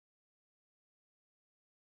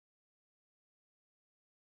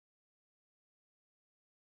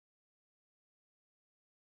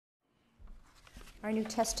Our New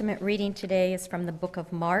Testament reading today is from the book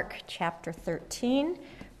of Mark, chapter 13,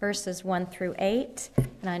 verses 1 through 8,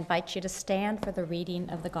 and I invite you to stand for the reading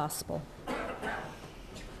of the gospel.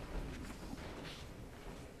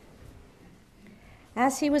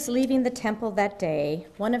 As he was leaving the temple that day,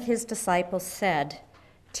 one of his disciples said,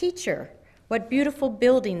 "Teacher, what beautiful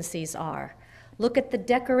buildings these are. Look at the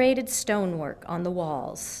decorated stonework on the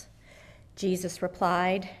walls." Jesus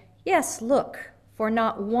replied, "Yes, look. For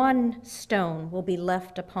not one stone will be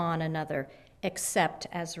left upon another, except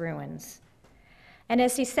as ruins." And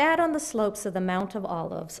as he sat on the slopes of the Mount of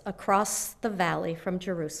Olives across the valley from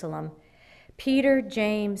Jerusalem, Peter,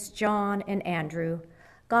 James, John, and Andrew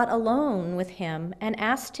got alone with him and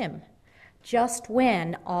asked him, "Just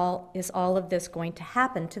when is all of this going to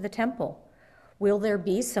happen to the temple? Will there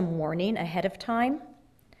be some warning ahead of time?"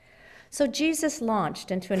 So Jesus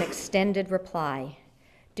launched into an extended reply.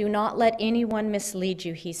 "Do not let anyone mislead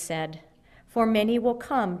you," he said, "for many will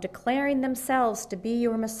come declaring themselves to be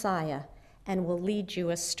your Messiah and will lead you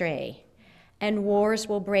astray. And wars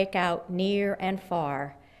will break out near and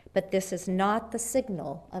far, but this is not the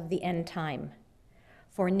signal of the end time.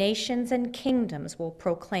 For nations and kingdoms will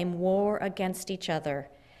proclaim war against each other,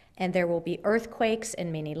 and there will be earthquakes in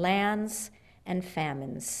many lands and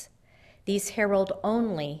famines. These herald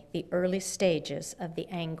only the early stages of the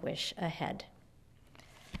anguish ahead."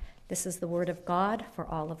 This is the word of God for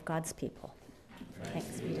all of God's people.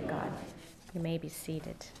 Thanks be to God. You may be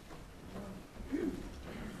seated.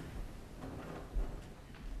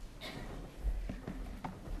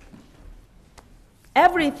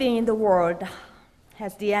 Everything in the world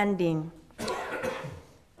has the ending.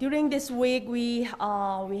 During this week, we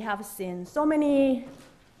have seen so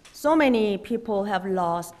many people have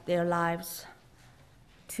lost their lives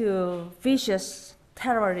to vicious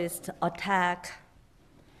terrorist attack,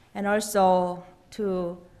 and also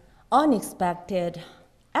to unexpected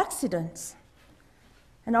accidents,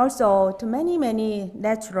 and also to many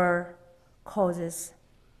natural causes.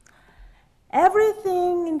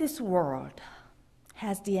 Everything in this world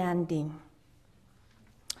has the ending.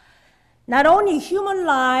 Not only human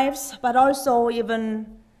lives, but also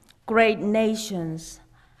even great nations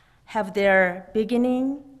have their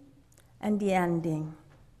beginning and the ending.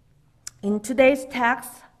 In today's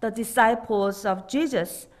text, the disciples of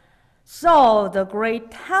Jesus saw the great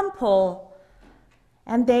temple,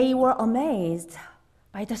 and they were amazed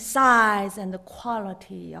by the size and the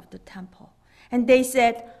quality of the temple. And they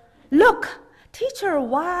said, "Look, teacher,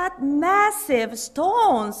 what massive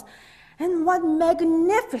stones and what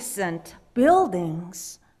magnificent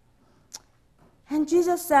buildings." And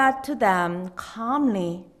Jesus said to them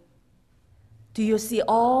calmly, "Do you see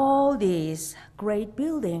all these great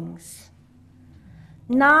buildings?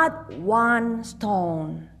 Not one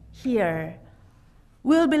stone here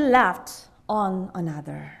will be left on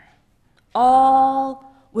another. All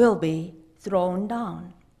will be thrown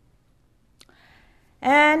down."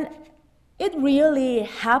 And it really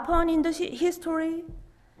happened in the history.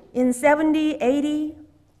 In 70 AD,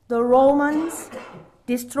 the Romans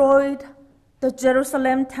destroyed the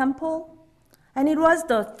Jerusalem temple, and it was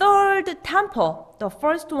the third temple. The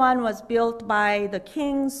first one was built by the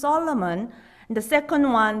King Solomon, the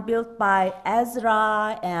second one built by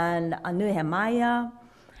Ezra and Nehemiah.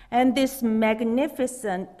 And this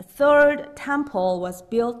magnificent third temple was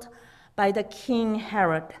built by the King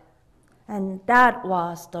Herod. And that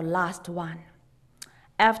was the last one.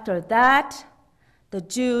 After that, the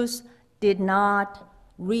Jews did not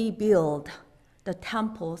rebuild the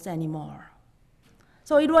temples anymore.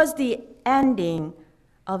 So it was the ending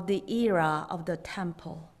of the era of the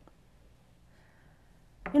temple.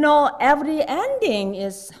 You know, every ending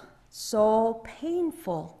is so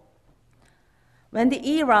painful. When the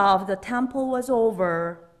era of the temple was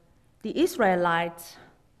over, the Israelites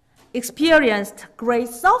experienced great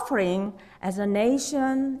suffering as a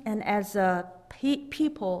nation and as a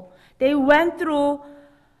people. They went through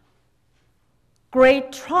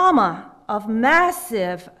great trauma of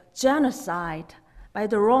massive genocide by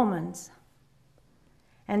the Romans.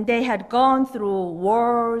 And they had gone through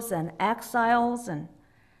wars and exiles, and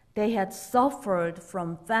they had suffered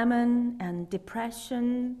from famine and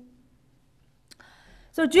depression.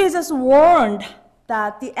 So Jesus warned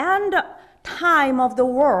that the end time of the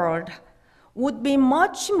world would be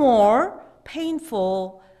much more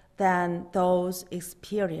painful than those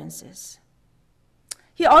experiences.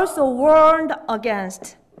 He also warned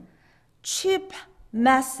against cheap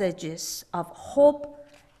messages of hope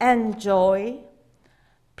and joy.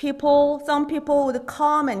 Some people would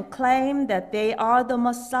come and claim that they are the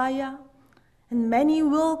Messiah, and many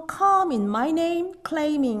will come in my name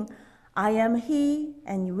claiming, "I am he,"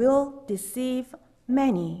 and will deceive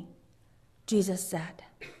many, Jesus said.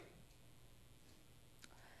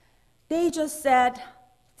 They just said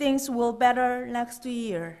things will better next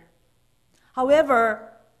year.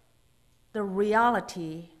 However, the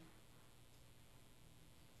reality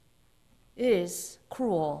is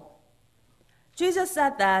cruel. Jesus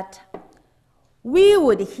said that we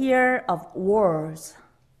would hear of wars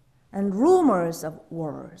and rumors of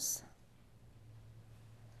wars.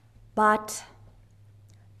 But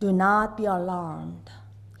do not be alarmed,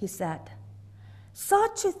 he said.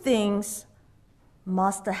 Such things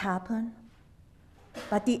must happen,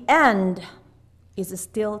 but the end is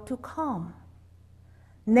still to come.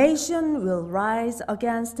 Nation will rise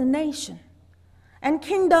against nation, and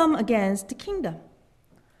kingdom against kingdom.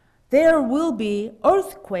 There will be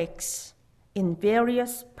earthquakes in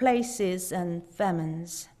various places and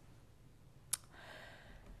famines.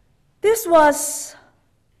 This was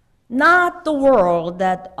not the world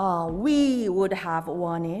that we would have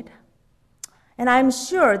wanted. And I'm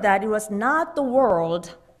sure that it was not the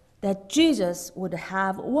world that Jesus would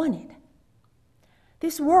have wanted.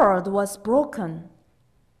 This world was broken,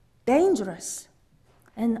 dangerous,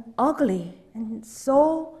 and ugly, and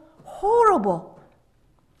so horrible.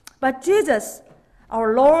 But Jesus,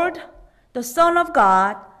 our Lord, the Son of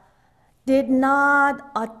God, did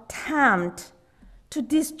not attempt to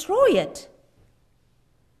destroy it.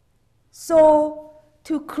 So,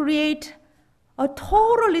 to create a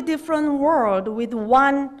totally different world with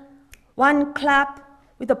one clap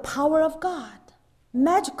with the power of God,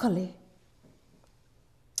 magically.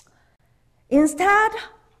 Instead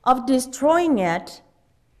of destroying it,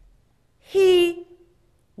 he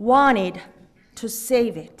wanted to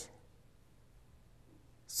save it.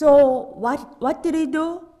 So what did he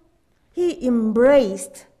do? He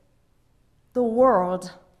embraced the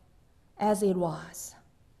world as it was.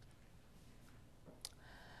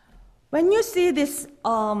 When you see this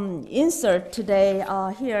insert today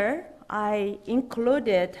here, I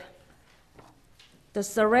included the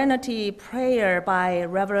Serenity Prayer by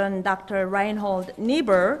Reverend Dr. Reinhold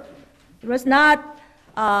Niebuhr. It was not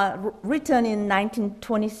written in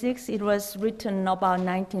 1926. It was written about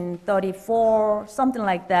 1934, something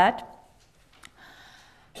like that.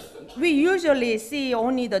 We usually see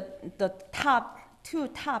only the two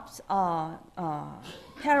top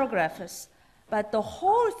paragraphs. But the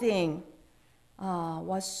whole thing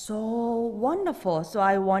was so wonderful, so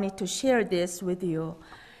I wanted to share this with you.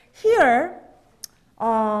 Here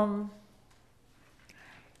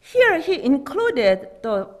he included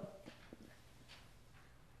the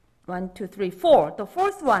 1, 2, 3, 4. The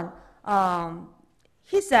fourth one,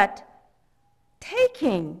 he said,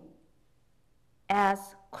 taking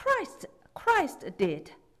as Christ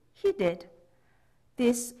did. He did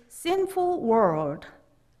this sinful world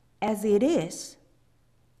as it is,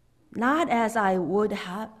 not as I would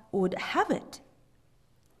have it.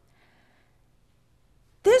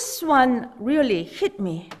 This one really hit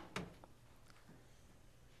me.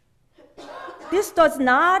 This does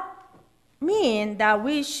not mean that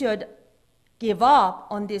we should give up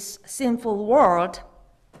on this sinful world.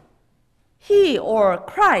 He, or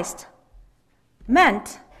Christ,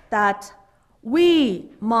 meant that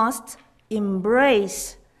we must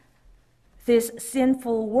embrace this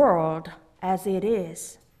sinful world as it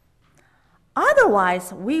is.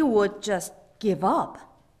 Otherwise, we would just give up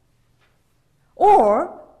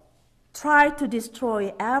or try to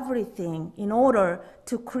destroy everything in order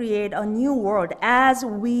to create a new world as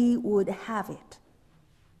we would have it.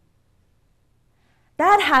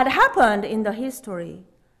 That had happened in the history.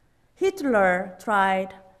 Hitler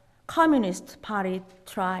tried, Communist Party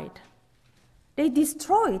tried. They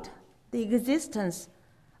destroyed the existence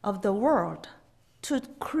of the world to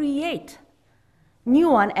create new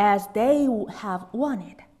one as they have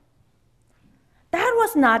wanted. That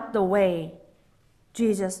was not the way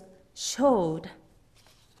Jesus showed.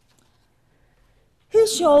 He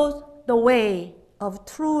showed the way of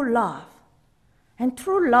true love. And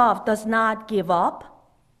true love does not give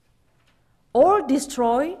up or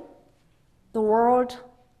destroy the world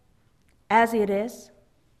as it is,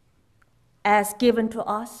 as given to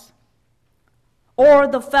us, or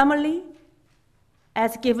the family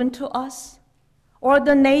as given to us, or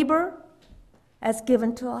the neighbor as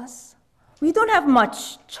given to us. We don't have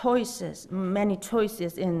many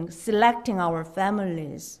choices in selecting our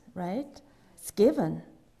families, right? It's given.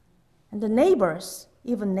 And the neighbors,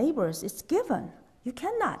 even neighbors, it's given. You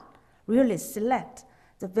cannot really select.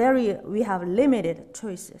 We have limited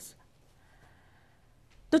choices.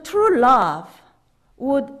 The true love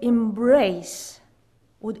would embrace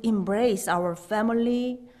our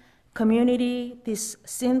family, community, this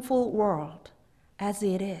sinful world as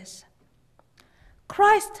it is.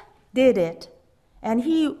 Christ did it, and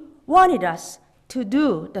he wanted us to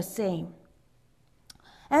do the same.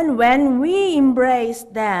 And when we embrace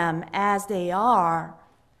them as they are,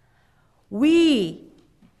 we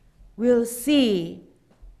will see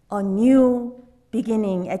a new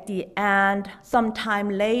beginning at the end, sometime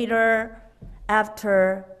later,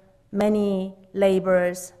 after many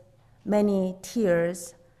labors, many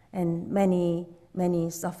tears, and many, many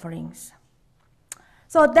sufferings.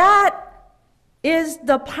 So that is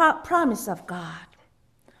the promise of God.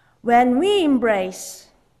 When we embrace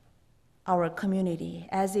our community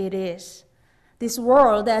as it is, this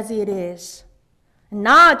world as it is,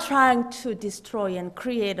 not trying to destroy and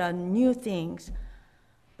create new things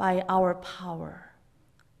by our power,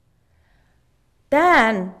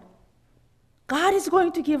 then God is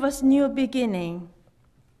going to give us new beginning.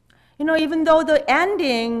 Even though the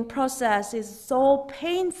ending process is so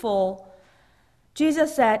painful,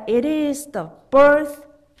 Jesus said it is the birth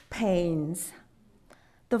pains.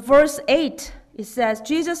 The verse 8, it says,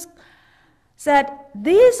 Jesus said,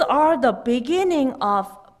 these are the beginning of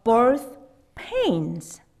birth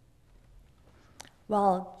pains.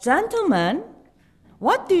 Well, gentlemen,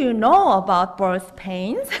 what do you know about birth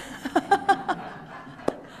pains?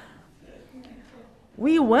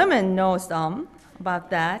 We women know some about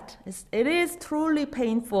that. It is truly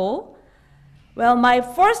painful. Well, my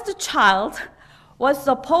first child was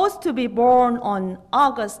supposed to be born on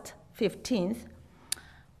August 15th,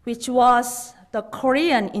 which was the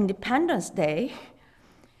Korean Independence Day.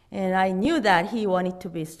 And I knew that he wanted to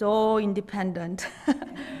be so independent.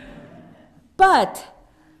 But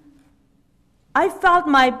I felt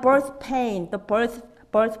my birth pain, the birth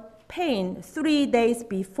pain, 3 days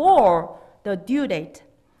before the due date.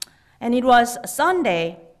 And it was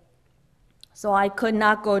Sunday, so I could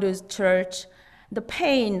not go to church. The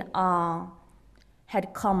pain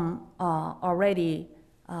had come already.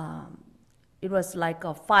 It was like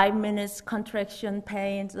a 5 minutes contraction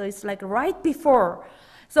pain, so it's like right before.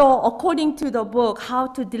 So according to the book, How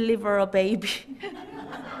to Deliver a Baby,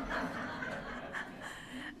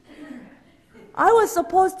 I was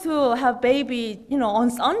supposed to have baby, on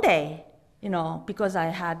Sunday, because I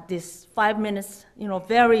had this 5 minutes,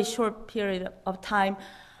 very short period of time,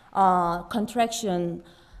 contraction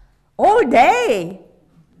all day.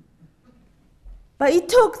 But it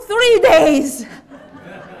took 3 days.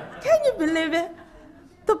 Can you believe it?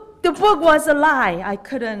 The book was a lie.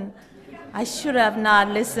 I should have not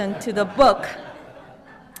listened to the book.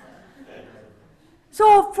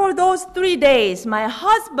 So for those 3 days, my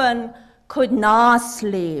husband could not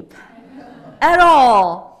sleep at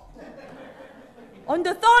all. On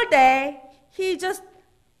the third day, he just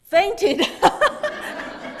fainted.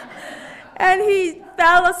 And he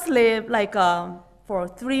fell asleep for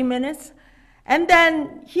 3 minutes. And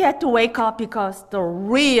then he had to wake up because the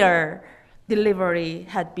real delivery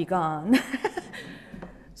had begun.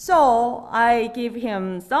 So I give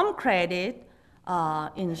him some credit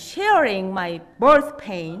in sharing my birth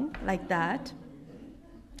pain like that.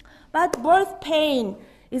 But birth pain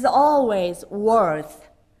is always worth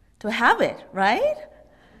to have it, right?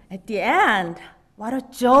 At the end, what a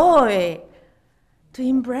joy to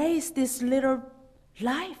embrace this little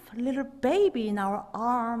life, little baby in our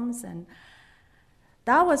arms. And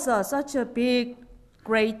that was such a big,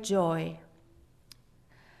 great joy.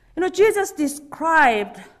 Jesus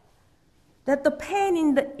described that the pain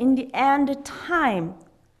in the end time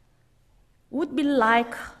would be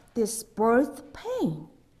like this birth pain.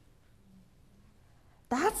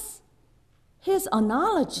 That's his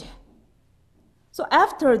analogy. So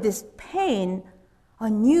after this pain, a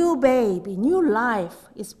new baby, new life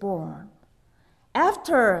is born.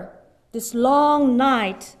 After this long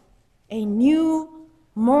night, a new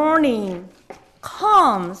morning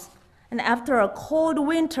comes, and after a cold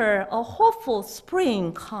winter, a hopeful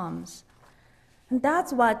spring comes. And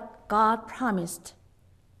that's what God promised.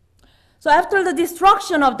 So after the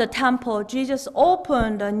destruction of the temple, Jesus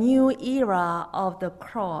opened a new era of the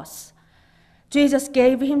cross. Jesus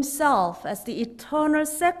gave himself as the eternal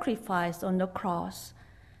sacrifice on the cross.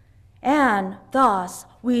 And thus,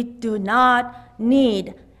 we do not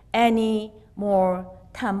need any more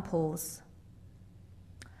temples.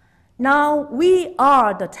 Now we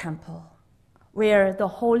are the temple where the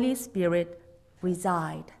Holy Spirit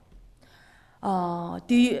resides.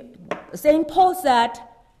 St. Paul said,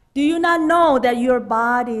 do you not know that your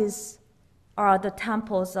bodies are the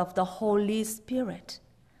temples of the Holy Spirit,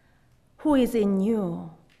 who is in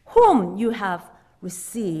you, whom you have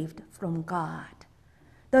received from God?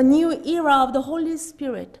 The new era of the Holy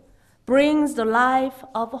Spirit brings the life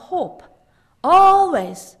of hope,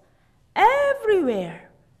 always, everywhere,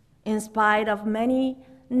 in spite of many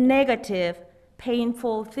negative,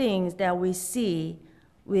 painful things that we see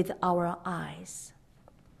with our eyes.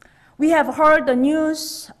 We have heard the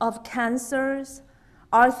news of cancers,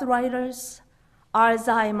 arthritis,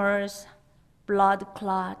 Alzheimer's, blood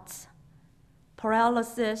clots,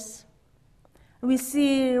 paralysis. We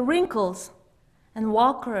see wrinkles and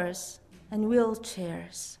walkers and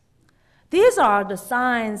wheelchairs. These are the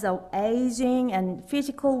signs of aging and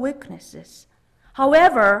physical weaknesses.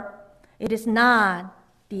 However, it is not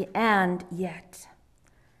the end yet.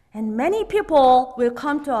 And many people will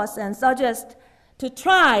come to us and suggest to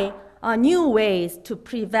try new ways to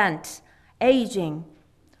prevent aging,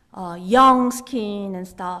 young skin and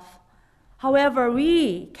stuff. However,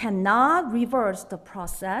 we cannot reverse the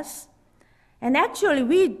process. And actually,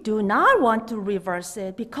 we do not want to reverse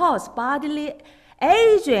it because bodily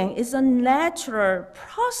aging is a natural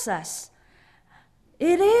process.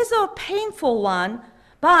 It is a painful one,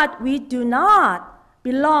 but we do not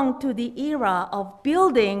belong to the era of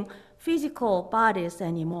building physical bodies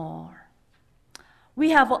anymore. We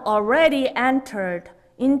have already entered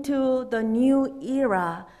into the new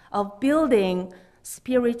era of building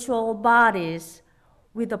spiritual bodies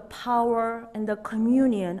with the power and the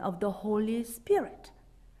communion of the Holy Spirit.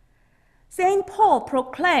 St. Paul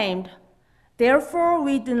proclaimed, "Therefore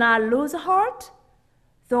we do not lose heart,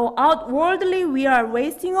 though outwardly we are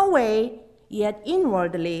wasting away, yet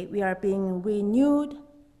inwardly we are being renewed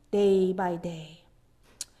day by day."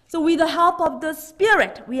 So with the help of the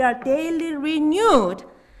Spirit, we are daily renewed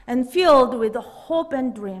and filled with hope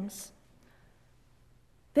and dreams.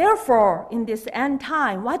 Therefore, in this end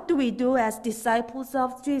time, what do we do as disciples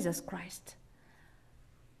of Jesus Christ?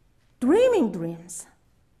 Dreaming dreams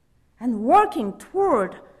and working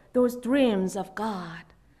toward those dreams of God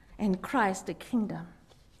and Christ the kingdom.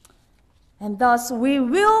 And thus we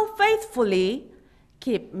will faithfully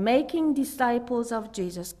keep making disciples of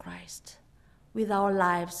Jesus Christ with our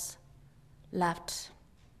lives left.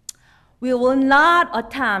 We will not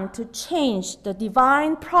attempt to change the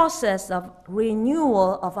divine process of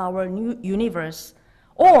renewal of our new universe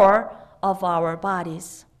or of our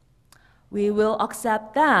bodies. We will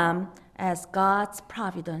accept them as God's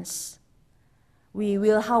providence. We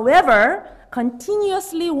will, however,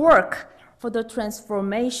 continuously work for the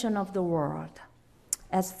transformation of the world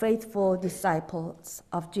as faithful disciples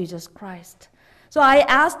of Jesus Christ. So I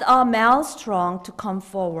asked Mel Strong to come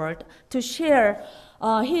forward to share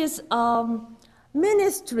his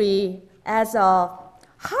ministry as a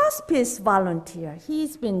hospice volunteer.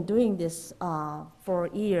 He's been doing this for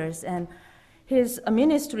years, and his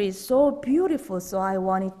ministry is so beautiful, so I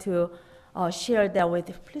wanted to share that with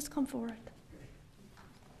you. Please come forward.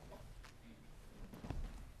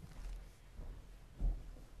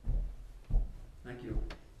 Thank you.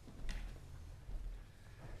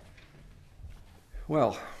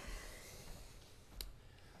 Well,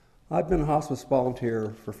 I've been a hospice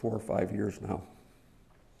volunteer for 4 or 5 years now.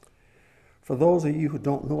 For those of you who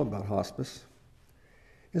don't know about hospice,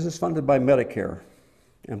 this is funded by Medicare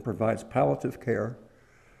and provides palliative care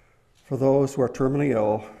for those who are terminally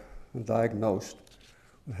ill and diagnosed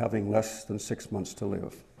with having less than 6 months to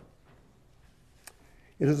live.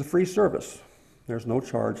 It is a free service. There's no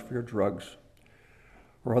charge for your drugs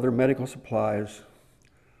or other medical supplies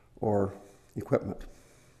or equipment.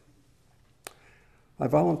 I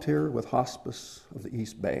volunteer with Hospice of the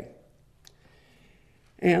East Bay.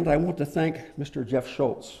 And I want to thank Mr. Jeff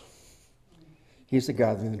Schultz. He's the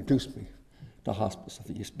guy that introduced me to Hospice of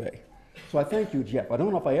the East Bay. So I thank you, Jeff. I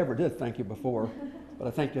don't know if I ever did thank you before, but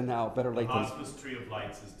I thank you now. Better late than... Hospice Tree of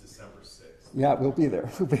Lights is December 6th. Yeah, we'll be there.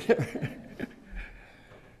 We'll be there.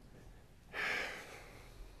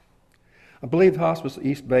 I believe Hospice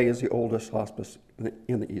East Bay is the oldest hospice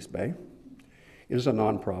in the East Bay. It is a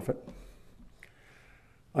nonprofit.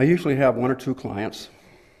 I usually have 1 or 2 clients.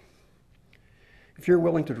 If you're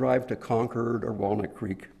willing to drive to Concord or Walnut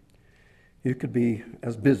Creek, you could be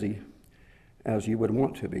as busy as you would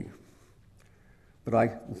want to be. But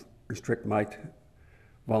I restrict my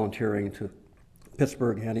volunteering to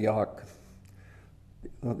Pittsburgh, Antioch,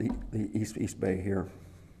 the East Bay here.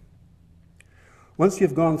 Once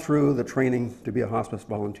you've gone through the training to be a hospice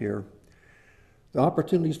volunteer, the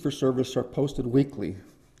opportunities for service are posted weekly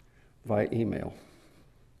via email.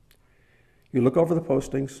 You look over the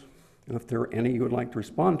postings, and if there are any you would like to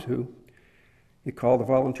respond to, you call the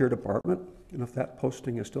volunteer department, and if that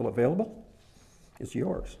posting is still available, it's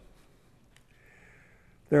yours.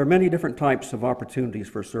 There are many different types of opportunities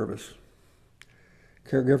for service.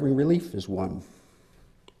 Caregiving relief is one.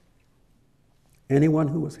 Anyone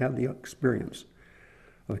who has had the experience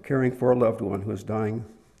of caring for a loved one who is dying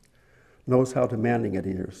knows how demanding it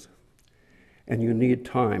is, and you need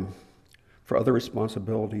time for other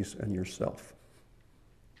responsibilities and yourself.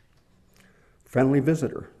 Friendly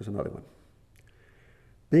visitor is another one.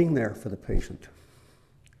 Being there for the patient,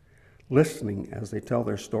 listening as they tell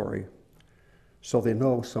their story so they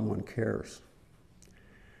know someone cares.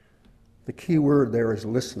 The key word there is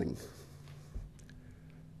listening.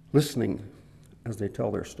 Listening as they tell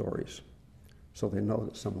their stories so they know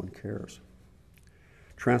that someone cares.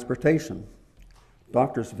 Transportation,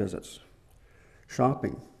 doctor's visits,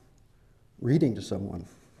 shopping, reading to someone.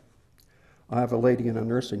 I have a lady in a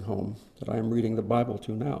nursing home that I am reading the Bible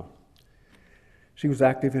to now. She was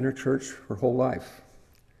active in her church her whole life,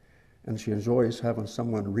 and she enjoys having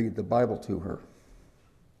someone read the Bible to her.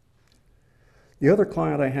 The other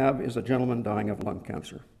client I have is a gentleman dying of lung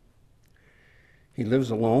cancer. He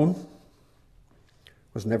lives alone,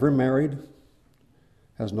 was never married,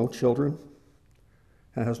 has no children,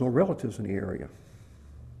 and has no relatives in the area.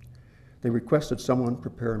 They requested someone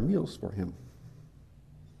prepare meals for him.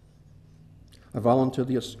 I volunteered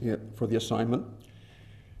for the assignment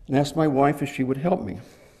and asked my wife if she would help me.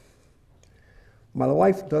 My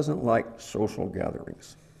wife doesn't like social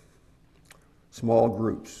gatherings, small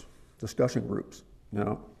groups, discussion groups.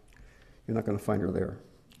 No, you're not going to find her there.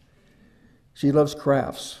 She loves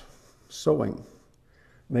crafts, sewing,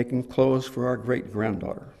 making clothes for our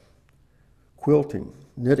great-granddaughter, quilting,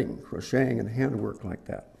 knitting, crocheting, and handwork like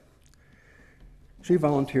that. She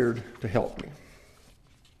volunteered to help me.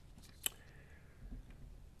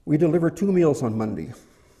 We deliver 2 meals on Monday,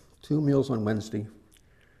 2 meals on Wednesday,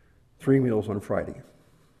 3 meals on Friday.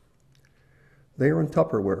 They are in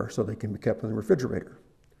Tupperware so they can be kept in the refrigerator.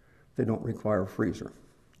 They don't require a freezer.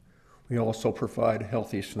 We also provide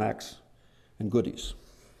healthy snacks and goodies.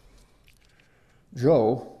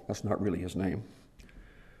 Joe, that's not really his name,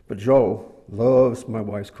 but Joe loves my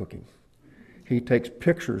wife's cooking. He takes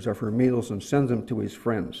pictures of her meals and sends them to his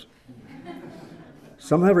friends.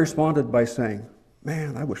 Some have responded by saying,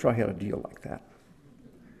 "Man, I wish I had a deal like that."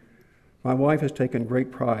 My wife has taken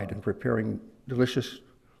great pride in preparing delicious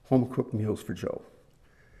home-cooked meals for Joe.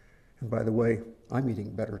 And by the way, I'm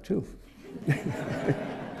eating better too.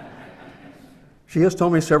 She has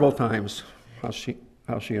told me several times how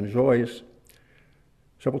she enjoys,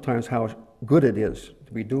 several times how good it is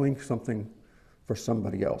to be doing something for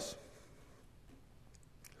somebody else.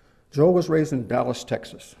 Joe was raised in Dallas,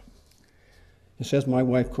 Texas. He says my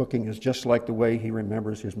wife cooking is just like the way he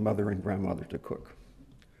remembers his mother and grandmother to cook.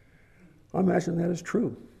 I imagine that is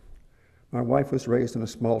true. My wife was raised in a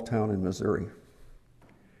small town in Missouri.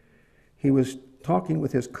 He was talking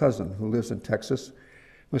with his cousin who lives in Texas,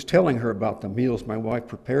 was telling her about the meals my wife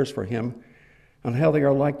prepares for him and how they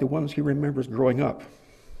are like the ones he remembers growing up.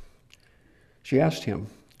 She asked him,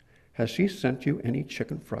 "Has she sent you any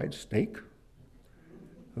chicken fried steak?"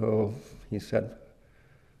 "Oh," he said,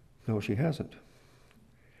 "no, she hasn't."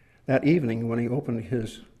 That evening, when he opened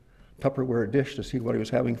his Tupperware dish to see what he was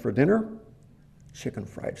having for dinner, chicken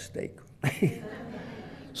fried steak.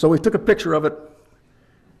 So he took a picture of it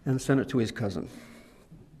and sent it to his cousin.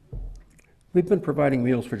 We've been providing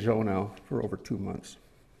meals for Joe now for over 2 months.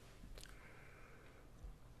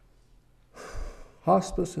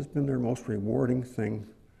 Hospice has been the most rewarding thing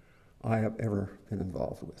I have ever been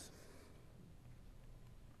involved with.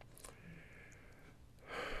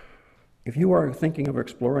 If you are thinking of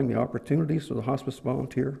exploring the opportunities of the hospice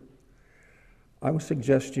volunteer, I would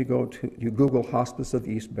suggest you Google Hospice of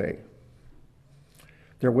the East Bay.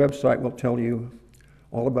 Their website will tell you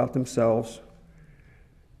all about themselves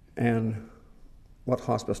and what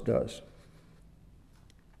hospice does.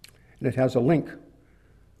 And it has a link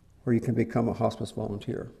where you can become a hospice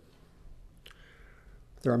volunteer.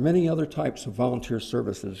 There are many other types of volunteer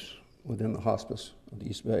services within the Hospice of the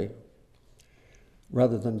East Bay,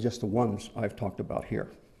 rather than just the ones I've talked about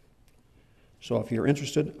here. So if you're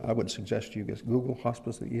interested, I would suggest you just Google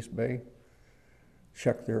Hospice of the East Bay,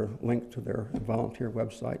 check their link to their volunteer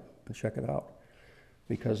website, and check it out,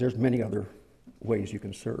 because there's many other ways you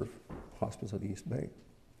can serve Hospice of the East Bay.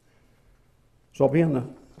 So I'll be in the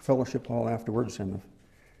fellowship hall afterwards, and if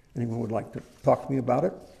anyone would like to talk to me about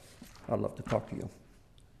it, I'd love to talk to you.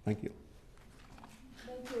 Thank you.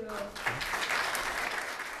 Thank you.